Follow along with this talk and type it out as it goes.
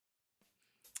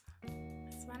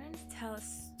tell a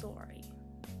story.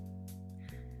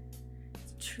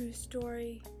 It's a true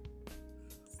story.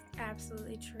 It's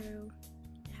absolutely true.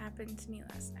 It happened to me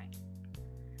last night.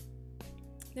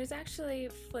 There's actually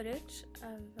footage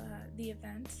of the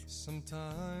event.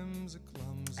 Sometimes a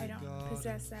clumsy I don't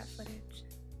possess that footage,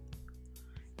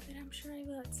 but I'm sure I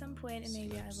will at some point, and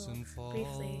maybe I will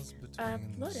briefly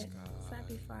upload it. So that'd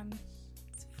be fun.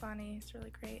 It's funny. It's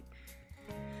really great.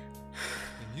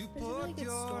 And you There's really put good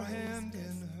your stories. hand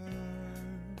in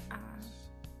hers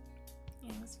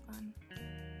Yeah, it was fun.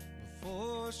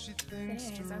 before she thinks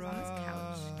Anyways, to I was on this couch.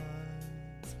 rise.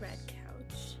 This red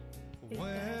couch. They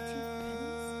When have two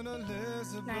friends.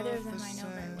 Elizabeth Neither of them I know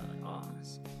very well at all.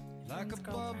 like a Friend's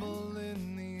girlfriend. bubble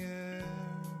in the air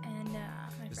And my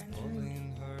is friend's roommate.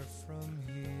 pulling her from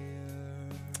here.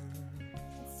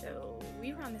 So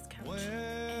we were on this couch, When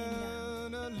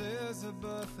and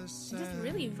Elizabeth is just sad,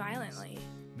 really violently,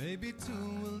 maybe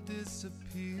two will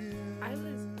disappear.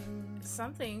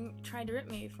 something tried to rip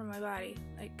me from my body,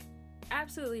 like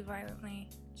absolutely violently,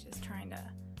 just trying to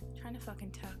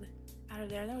fucking tug out of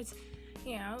there. There was,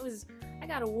 I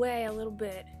got away a little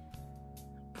bit,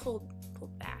 pulled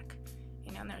back,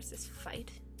 and there was this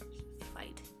fight.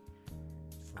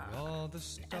 For all the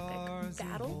stars he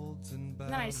battle. holds in And then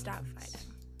I balance. stopped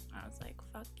fighting. I was like,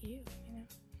 fuck you,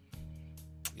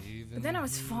 Even But then I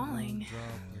was he falling. will drop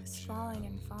I a was gem. falling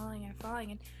and falling and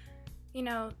falling, and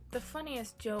the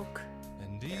funniest joke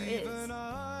And there is, even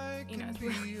I can it's be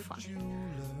really a funny.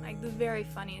 jeweler. Like the very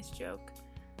funniest joke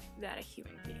that a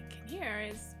human being can hear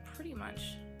is pretty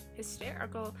much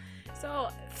hysterical. So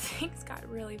things got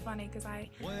really funny because I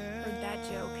heard that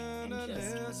joke and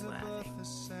just was laughing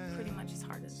pretty much as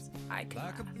hard as I could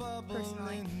Like a laugh, bubble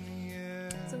personally. in the air,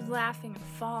 So I was laughing and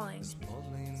falling.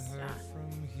 pulling her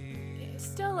from here. It was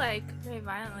still like very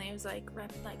violently. It was like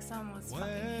someone was fucking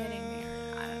hitting me,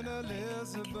 or I don't know,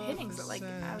 like hitting, so like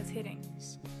I was hitting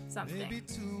something. Maybe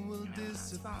two will I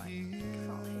was falling, disappear.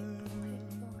 fall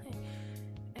hit.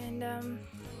 And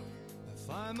If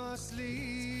I must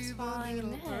leave a falling,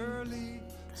 and little then early,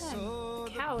 so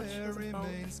the couch pair was a boat.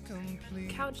 remains complete.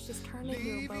 the couch just turned into a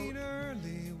Leaving boat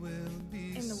early will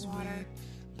be in the water.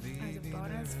 sweet. As a Leaving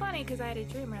boat, and it's funny because I had a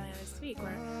dream earlier this week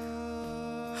where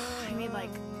I made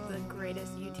like the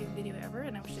greatest YouTube video ever,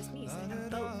 and it was just me sitting on a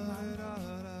boat.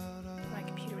 And my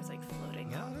computer was like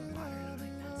floating out in the water, and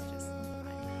I'm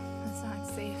like, that's not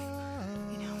safe.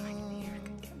 My computer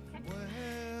could get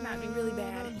wet. That'd be really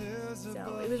bad.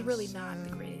 So it was really not the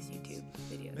greatest YouTube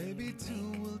video that Maybe you could two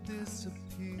make. will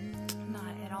disappear.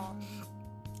 Not at all.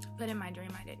 But in my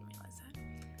dream, I didn't realize that.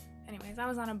 Anyways, I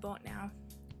was on a boat now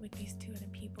with these two other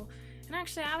people, and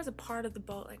actually, I was a part of the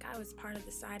boat. Like I was part of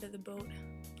the side of the boat.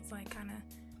 It's like kind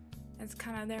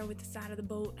of there with the side of the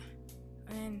boat,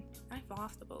 and then I fell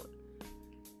off the boat.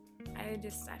 I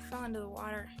fell into the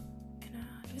water, and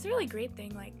it was a really great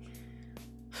thing. Like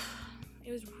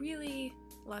it was really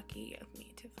lucky of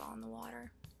me to fall in the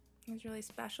water. It was really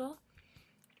special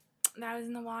that I was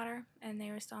in the water and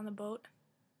they were still on the boat.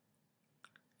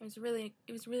 It was really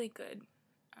good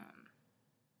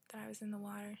that I was in the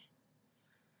water.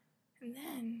 And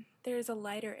then there's a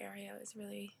lighter area.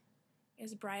 It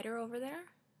was brighter over there,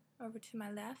 over to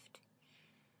my left.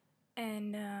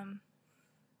 And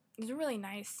it was a really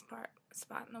nice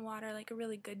spot in the water, like a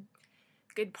really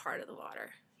good part of the water.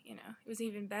 It was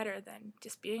even better than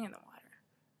just being in the water.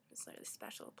 It was like a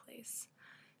special place.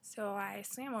 So I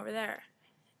swam over there,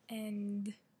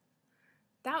 and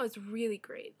that was really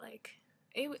great. Like,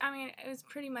 it was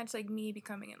pretty much like me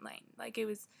becoming enlightened. Like,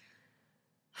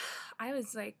 I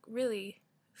was like really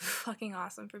fucking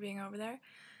awesome for being over there,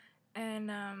 and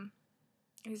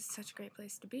it was such a great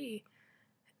place to be.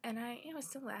 And I was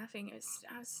still laughing.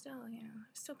 I was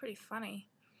still pretty funny.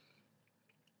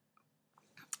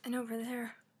 And over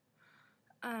there,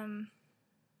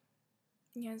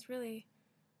 it's really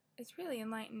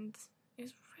enlightened. It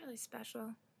was really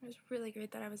special. It was really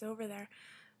great that I was over there.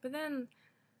 But then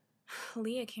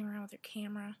Leah came around with her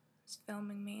camera, was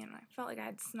filming me, and I felt like I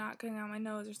had snot coming out my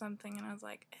nose or something, and I was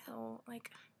like, ew, like,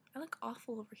 I look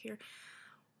awful over here.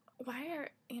 Why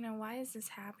is this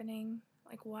happening?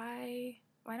 Like, why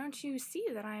don't you see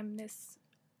that I'm this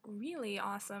really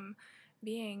awesome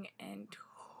being and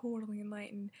totally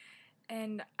enlightened?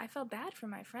 And I felt bad for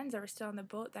my friends that were still on the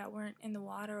boat that weren't in the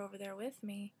water over there with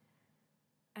me.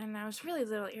 And I was really a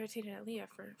little irritated at Leah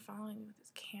for following me with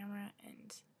his camera.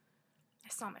 And I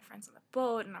saw my friends on the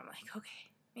boat, and I'm like,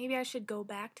 okay, maybe I should go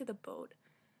back to the boat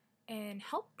and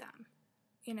help them.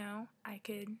 I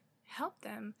could help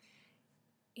them,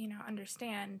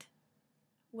 understand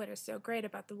what is so great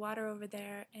about the water over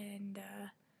there. And,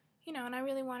 and I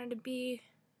really wanted to be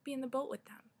in the boat with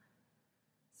them.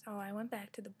 So I went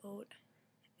back to the boat,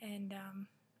 and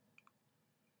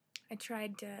I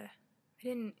tried to, I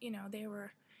didn't, they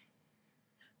were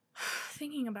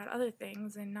thinking about other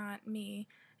things and not me,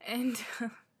 and,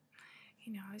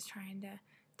 I was trying to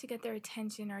get their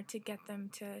attention, or to get them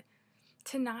to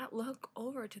not look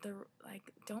over to the,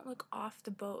 don't look off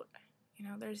the boat.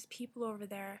 There's people over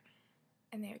there,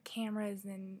 and they have cameras,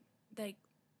 and,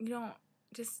 don't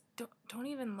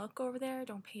even look over there.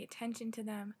 Don't pay attention to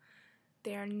them.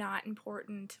 They are not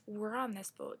important. We're on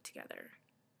this boat together,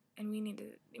 and we need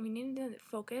to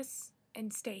focus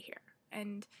and stay here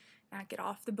and not get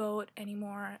off the boat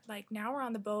anymore. Now we're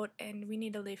on the boat, and we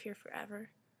need to live here forever.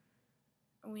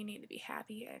 We need to be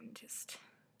happy and just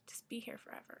be here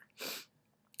forever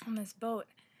on this boat.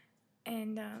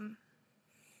 And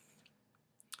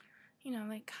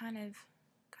kind of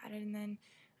got it. And then,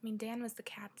 Dan was the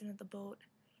captain of the boat,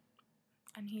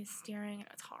 and he's steering, and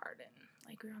it's hard, and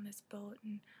we were on this boat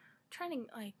and trying to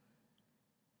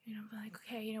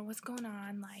okay, what's going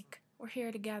on? We're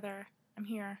here together. I'm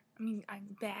here. I'm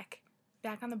back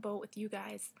on the boat with you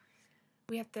guys.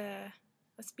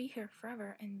 Let's be here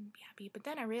forever and be happy. But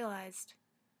then I realized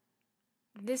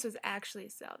this was actually a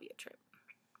salvia trip,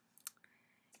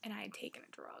 and I had taken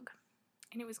a drug,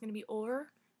 and it was going to be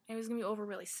over, and it was going to be over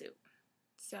really soon.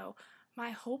 So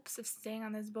my hopes of staying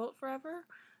on this boat forever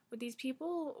with these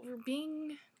people were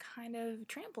being kind of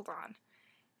trampled on.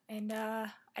 And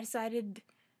I decided,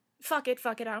 fuck it,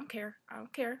 I don't care.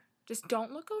 Just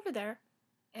don't look over there,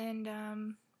 and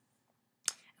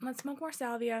let's smoke more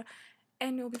salvia,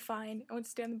 and it'll be fine. I won't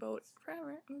stay on the boat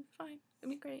forever. It'll be fine.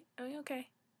 It'll be great. I'll be okay.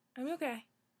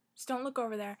 Just don't look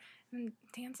over there. And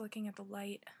Dan's looking at the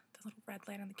light, the little red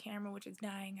light on the camera, which is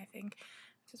dying, I think,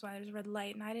 which is why there's a red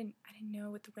light. And I didn't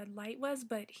know what the red light was,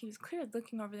 but he was clearly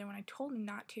looking over there when I told him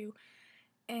not to.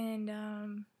 And I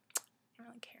didn't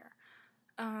really care.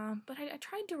 But I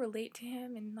tried to relate to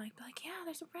him and be like, yeah,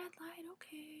 there's a red light,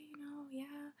 okay,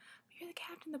 yeah, but you're the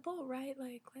captain of the boat, right?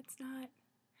 Let's not,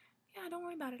 yeah, don't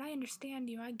worry about it. I understand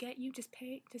you. I get you. Just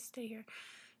stay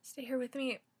here with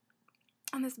me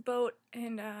on this boat.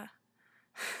 And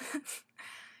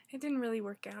it didn't really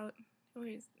work out.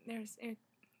 It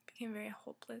became very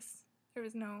hopeless. There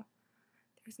was no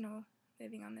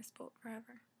living on this boat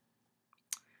forever,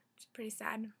 which is pretty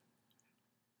sad.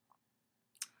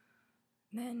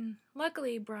 Then,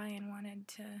 luckily, Brian wanted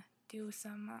to do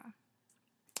some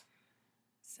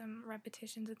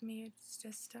repetitions with me. It's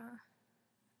just a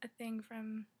thing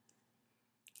from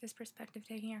his perspective,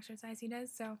 taking exercise he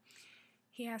does. So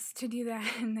he has to do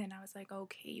that, and then I was like,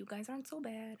 okay, you guys aren't so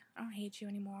bad. I don't hate you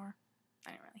anymore.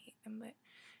 I didn't really hate them, but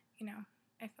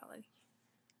I felt like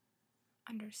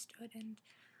understood, and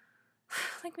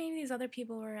maybe these other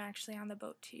people were actually on the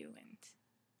boat too,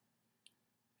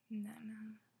 and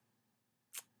then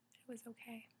it was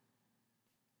okay.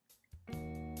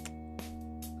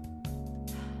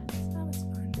 So that was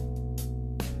fun.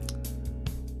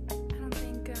 I don't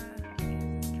think it was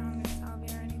as strong as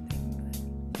salvia or anything, but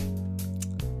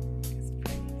it's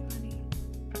pretty funny.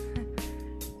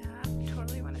 I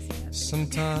totally want to see that video.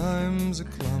 Sometimes a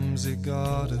clumsy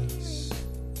goddess